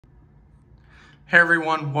Hey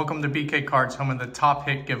everyone, welcome to BK Cards, home of the top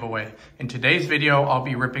hit giveaway. In today's video, I'll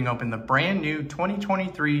be ripping open the brand new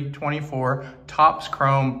 2023-24 Topps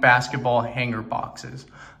Chrome basketball hanger boxes.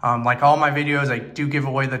 Like all my videos, I do give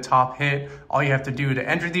away the top hit. All you have to do to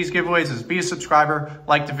enter these giveaways is be a subscriber,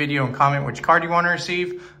 like the video, and comment which card you want to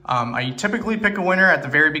receive. I typically pick a winner at the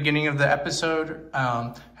very beginning of the episode.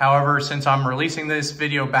 However, since I'm releasing this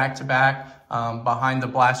video back-to-back, behind the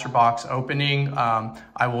blaster box opening,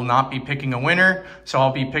 I will not be picking a winner. So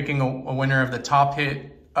I'll be picking a winner of the top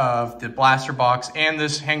hit of the blaster box and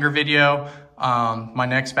this hanger video, my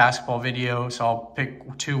next basketball video. So I'll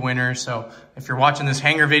pick two winners. So if you're watching this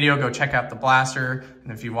hanger video, go check out the blaster.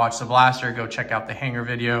 And if you watch the blaster, go check out the hanger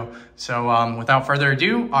video. So without further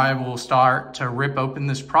ado, I will start to rip open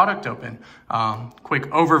this product open. Quick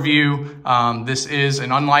overview. This is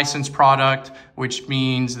an unlicensed product, which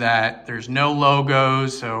means that there's no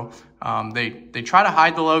logos. So they try to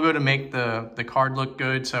hide the logo to make the card look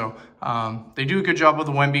good. So they do a good job with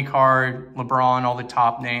the Wemby card, LeBron, all the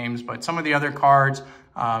top names, but some of the other cards,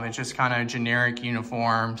 it's just kind of generic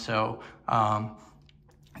uniform. So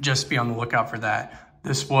just be on the lookout for that.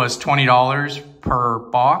 This was $20 per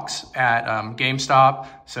box at GameStop.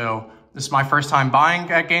 So this is my first time buying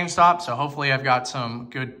at GameStop. So hopefully I've got some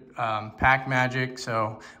good pack magic.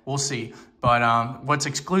 So we'll see. But what's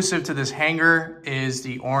exclusive to this hanger is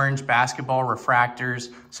the orange basketball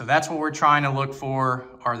refractors. So that's what we're trying to look for,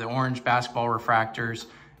 are the orange basketball refractors.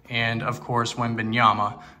 And of course,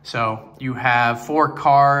 Wemby. So you have 4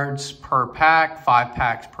 cards per pack, 5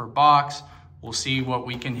 packs per box. We'll see what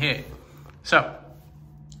we can hit. So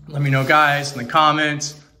let me know, guys, in the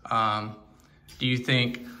comments. Do you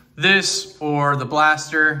think this or the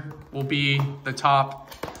blaster will be the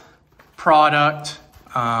top product?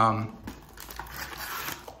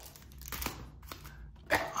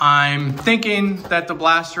 I'm thinking that the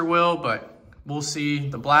blaster will, but we'll see.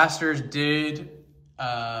 The blasters did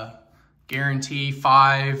guarantee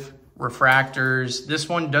 5 refractors. This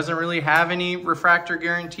one doesn't really have any refractor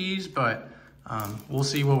guarantees, but we'll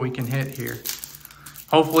see what we can hit here.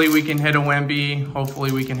 Hopefully we can hit a Wemby.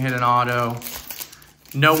 Hopefully we can hit an auto.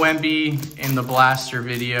 No Wemby in the blaster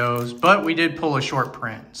videos, but we did pull a short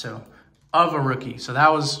print, so of a rookie. So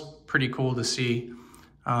that was pretty cool to see.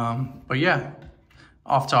 But yeah,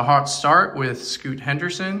 off to a hot start with Scoot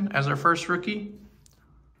Henderson as our first rookie.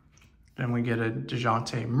 Then we get a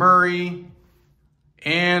DeJounte Murray.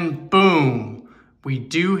 And boom, we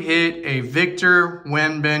do hit a Victor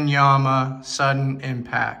Wembanyama sudden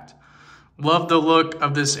impact. Love the look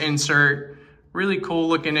of this insert. Really cool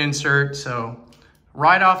looking insert. So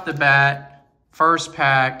right off the bat, first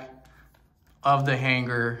pack of the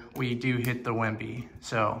hanger, we do hit the Wemby.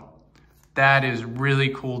 So that is really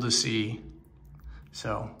cool to see.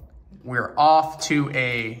 So we're off to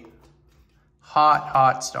a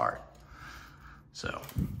hot start. So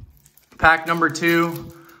pack number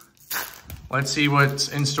 2, let's see what's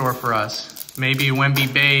in store for us. Maybe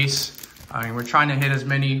Wemby base. I mean, we're trying to hit as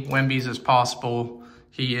many Wembys as possible.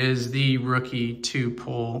 He is the rookie to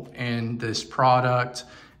pull in this product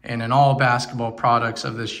and in all basketball products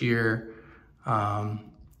of this year. Yeah.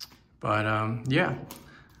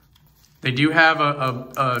 They do have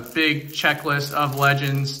a big checklist of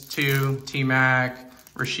legends too. T-Mac,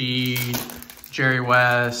 Rashid, Jerry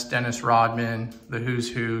West, Dennis Rodman, the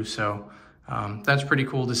who's who. So that's pretty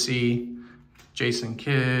cool to see. Jason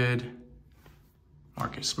Kidd,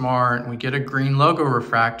 Marcus Smart. And we get a green logo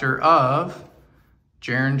refractor of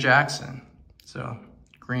Jaren Jackson. So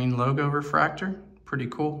green logo refractor, pretty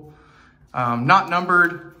cool. Not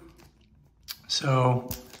numbered. So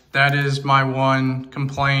that is my one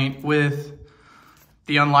complaint with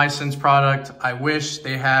the unlicensed product. I wish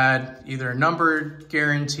they had either a numbered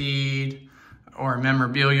guaranteed or a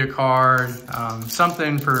memorabilia card,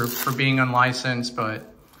 something for being unlicensed.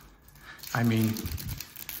 But I mean,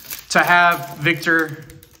 to have Victor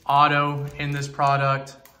Auto in this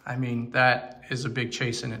product, I mean, that is a big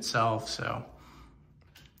chase in itself. So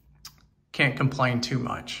can't complain too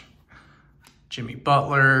much. Jimmy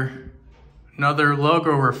Butler. Another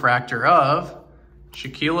logo refractor of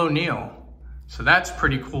Shaquille O'Neal. So that's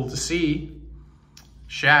pretty cool to see.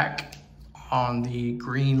 Shaq on the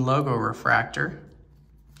green logo refractor.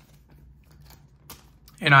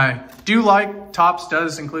 And I do like, Topps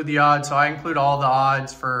does include the odds, so I include all the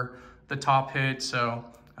odds for the top hit. So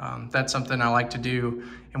that's something I like to do.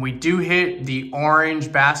 And we do hit the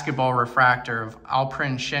orange basketball refractor of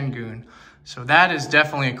Alperen Şengün. So that is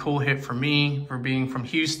definitely a cool hit for me, for being from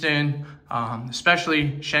Houston.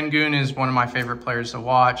 Especially Şengün is one of my favorite players to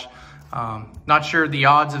watch. Not sure the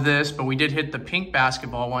odds of this, but we did hit the pink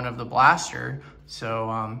basketball one of the blaster.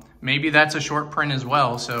 So maybe that's a short print as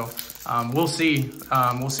well. So we'll see.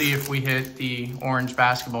 We'll see if we hit the orange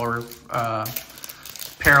basketball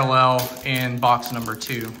parallel in box number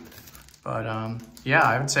 2. But yeah,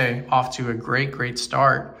 I would say off to a great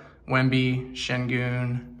start. Wemby,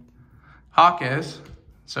 Şengün, Hawkes.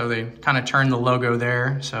 So they kind of turned the logo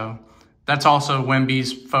there. So that's also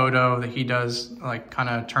Wemby's photo that he does, like kind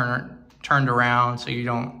of turned around so you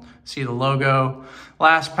don't see the logo.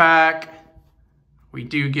 Last pack, we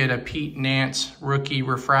do get a Pete Nance rookie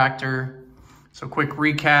refractor. So quick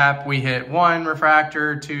recap, we hit 1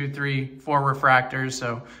 refractor, 2, 3, 4 refractors.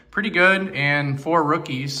 So pretty good, and 4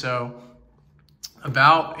 rookies. So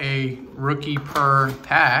about a rookie per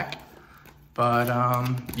pack. But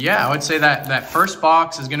yeah, I would say that first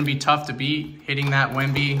box is going to be tough to beat, hitting that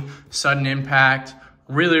Wemby sudden impact.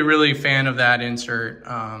 Really fan of that insert.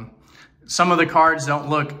 Some of the cards don't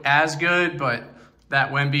look as good, but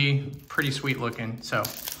that Wemby, pretty sweet looking. So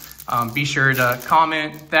be sure to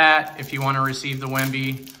comment that if you want to receive the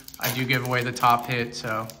Wemby. I do give away the top hit,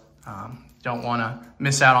 so don't want to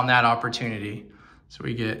miss out on that opportunity. So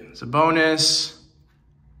we get Sabonis,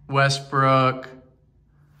 Westbrook,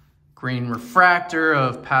 green refractor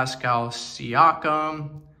of Pascal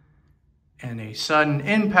Siakam, and a sudden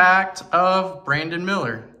impact of Brandon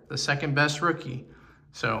Miller, the second best rookie.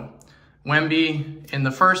 So Wemby in the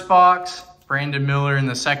first box, Brandon Miller in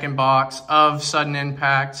the second box of sudden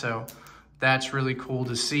impact. So that's really cool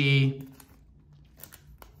to see.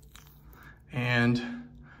 And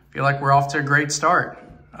I feel like we're off to a great start.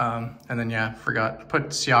 And then, yeah, forgot to put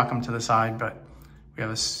Siakam to the side, but we have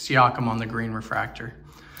a Siakam on the green refractor.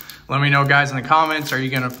 Let me know, guys, in the comments, are you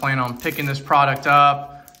going to plan on picking this product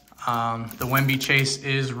up? The Wemby chase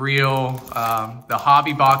is real. The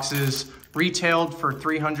hobby boxes retailed for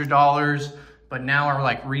 $300, but now are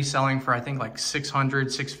like reselling for, I think, like $600,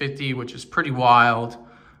 $650, which is pretty wild.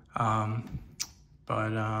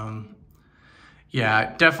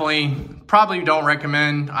 Yeah, definitely, probably don't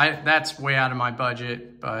recommend. That's way out of my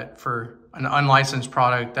budget, but for an unlicensed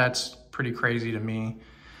product, that's pretty crazy to me.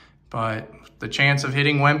 But the chance of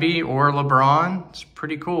hitting Wemby or LeBron is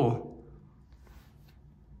pretty cool.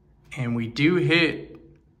 And we do hit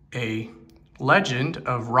a legend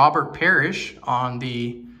of Robert Parrish on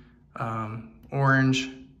the orange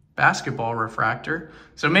basketball refractor.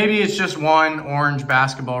 So maybe it's just 1 orange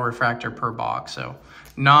basketball refractor per box. So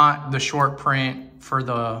not the short print for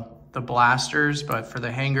the blasters, but for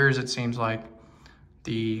the hangers, it seems like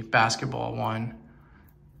the basketball one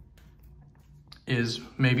is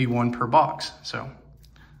maybe 1 per box. So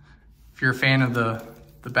if you're a fan of the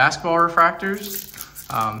basketball refractors,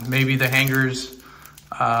 maybe the hangers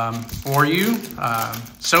for you.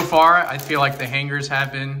 So far, I feel like the hangers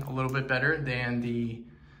have been a little bit better than the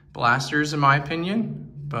blasters in my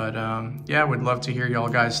opinion. But yeah, would love to hear y'all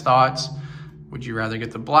guys' thoughts. Would you rather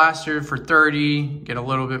get the blaster for 30, get a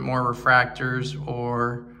little bit more refractors,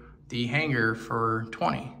 or the hanger for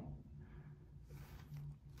 20?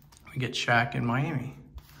 We get Shaq in Miami.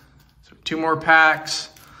 So 2 more packs.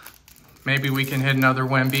 Maybe we can hit another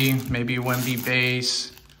Wemby, maybe a Wemby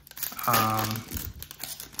base.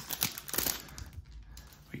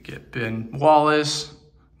 We get Ben Wallace,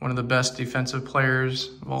 one of the best defensive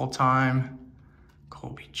players of all time.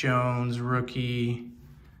 Colby Jones, rookie.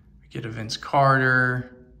 We get a Vince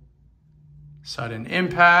Carter. Sudden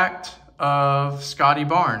impact of Scotty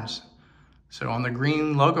Barnes. So on the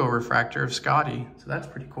green logo refractor of Scotty. So that's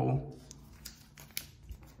pretty cool.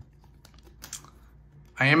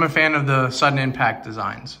 I am a fan of the sudden impact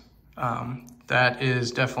designs. That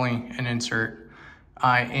is definitely an insert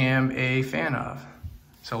I am a fan of.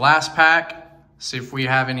 So last pack, see if we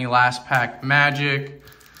have any last pack magic.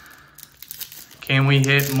 Can we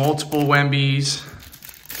hit multiple Wembys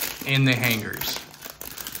in the hangers?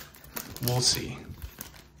 We'll see.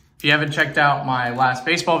 If you haven't checked out my last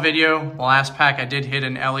baseball video, the last pack I did hit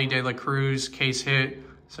an Ellie De La Cruz case hit.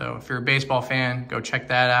 So if you're a baseball fan, go check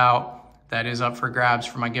that out. That is up for grabs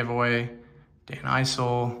for my giveaway. Dan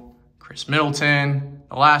Issel, Chris Middleton.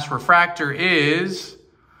 The last refractor is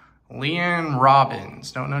Leon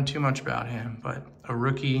Robbins. Don't know too much about him, but a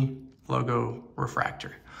rookie logo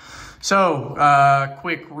refractor. So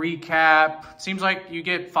quick recap. Seems like you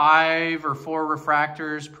get 5 or 4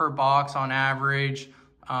 refractors per box on average.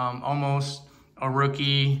 Almost a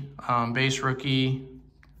rookie, base rookie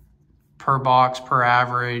per box per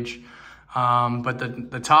average. But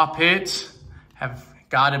the top hits have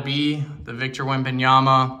got to be the Victor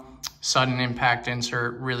Wembanyama sudden impact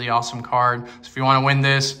insert. Really awesome card. So if you want to win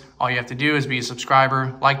this, all you have to do is be a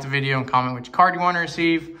subscriber, like the video, and comment which card you want to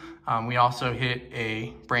receive. We also hit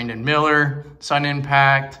a Brandon Miller sudden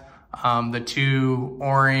impact, The two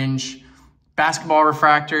orange basketball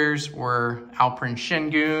refractors were Alperen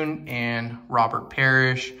Şengün and Robert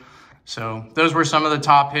Parrish. So those were some of the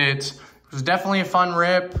top hits. It was definitely a fun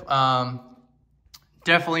rip.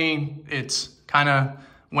 Definitely it's kind of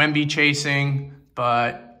Wemby chasing,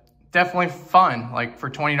 but definitely fun. Like for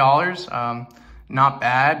 $20, not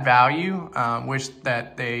bad value. Wish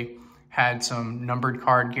that they had some numbered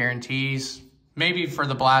card guarantees, maybe for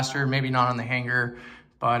the blaster, maybe not on the hanger,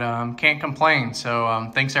 but can't complain.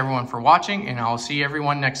 So thanks everyone for watching, and I'll see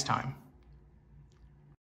everyone next time.